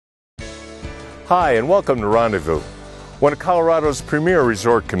Hi, and welcome to Rendezvous, one of Colorado's premier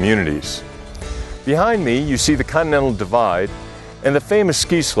resort communities. Behind me, you see the Continental Divide and the famous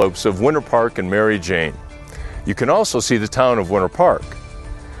ski slopes of Winter Park and Mary Jane. You can also see the town of Winter Park.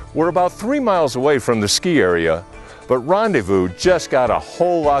 We're about 3 miles away from the ski area, but Rendezvous just got a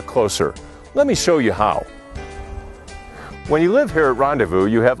whole lot closer. Let me show you how. When you live here at Rendezvous,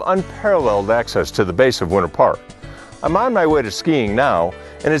 you have unparalleled access to the base of Winter Park. I'm on my way to skiing now,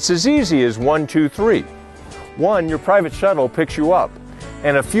 and it's as easy as 1, 2, 3. 1, your private shuttle picks you up,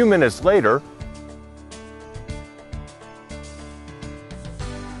 and a few minutes later,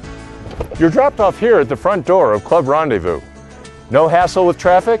 you're dropped off here at the front door of Club Rendezvous. No hassle with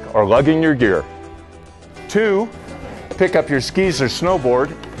traffic or lugging your gear. 2, pick up your skis or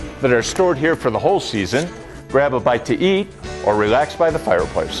snowboard that are stored here for the whole season, grab a bite to eat, or relax by the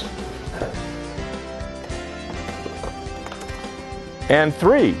fireplace. And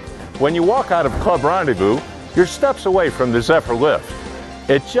 3, when you walk out of Club Rendezvous, you're steps away from the Zephyr lift.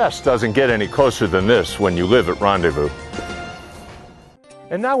 It just doesn't get any closer than this when you live at Rendezvous.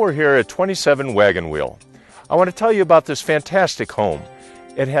 And now we're here at 27 Wagon Wheel. I want to tell you about this fantastic home.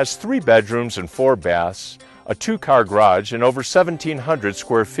 It has 3 bedrooms and 4 baths, a 2-car garage, and over 1,700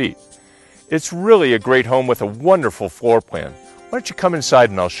 square feet. It's really a great home with a wonderful floor plan. Why don't you come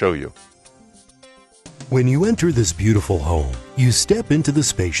inside and I'll show you. When you enter this beautiful home, you step into the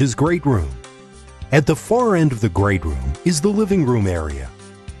spacious great room. At the far end of the great room is the living room area.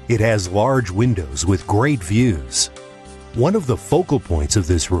 It has large windows with great views. One of the focal points of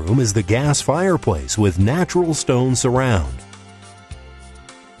this room is the gas fireplace with natural stone surround.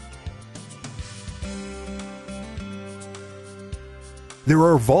 There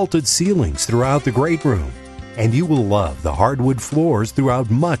are vaulted ceilings throughout the great room, and you will love the hardwood floors throughout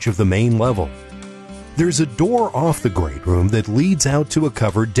much of the main level. There's a door off the great room that leads out to a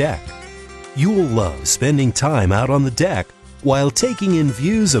covered deck. You will love spending time out on the deck while taking in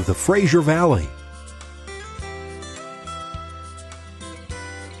views of the Fraser Valley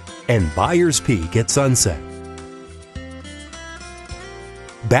and Byers Peak at sunset.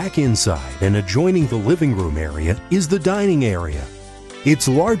 Back inside and adjoining the living room area is the dining area. It's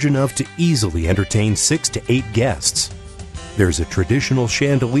large enough to easily entertain 6 to 8 guests. There's a traditional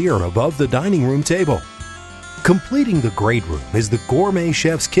chandelier above the dining room table. Completing the great room is the gourmet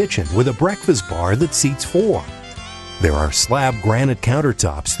chef's kitchen with a breakfast bar that seats 4. There are slab granite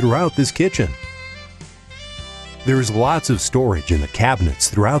countertops throughout this kitchen. There's lots of storage in the cabinets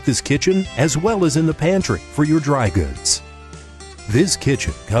throughout this kitchen as well as in the pantry for your dry goods. This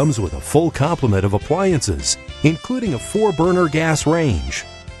kitchen comes with a full complement of appliances, including a 4-burner gas range,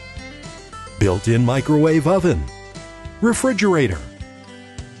 built-in microwave oven, refrigerator,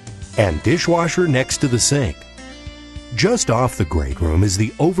 and dishwasher next to the sink. Just off the great room is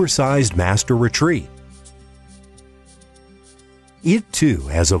the oversized master retreat. It too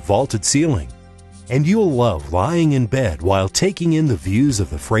has a vaulted ceiling, and you'll love lying in bed while taking in the views of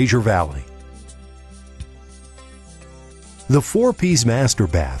the Fraser Valley. The 4-piece master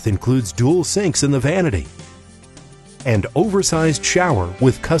bath includes dual sinks in the vanity, and oversized shower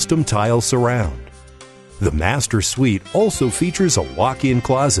with custom tile surround. The master suite also features a walk-in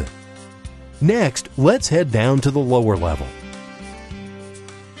closet. Next, let's head down to the lower level.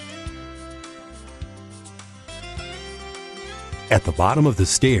 At the bottom of the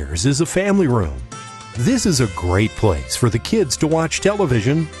stairs is a family room. This is a great place for the kids to watch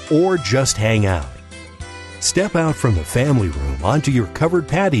television or just hang out. Step out from the family room onto your covered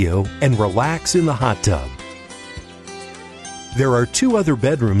patio and relax in the hot tub. There are 2 other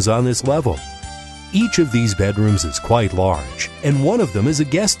bedrooms on this level. Each of these bedrooms is quite large, and one of them is a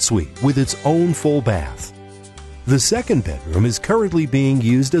guest suite with its own full bath. The second bedroom is currently being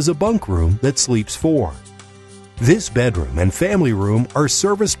used as a bunk room that sleeps 4. This bedroom and family room are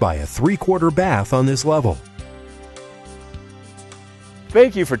serviced by a 3/4 bath on this level.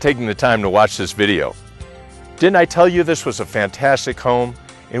 Thank you for taking the time to watch this video. Didn't I tell you this was a fantastic home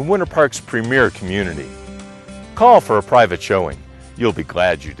in Winter Park's premier community? Call for a private showing. You'll be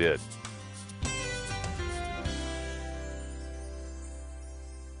glad you did.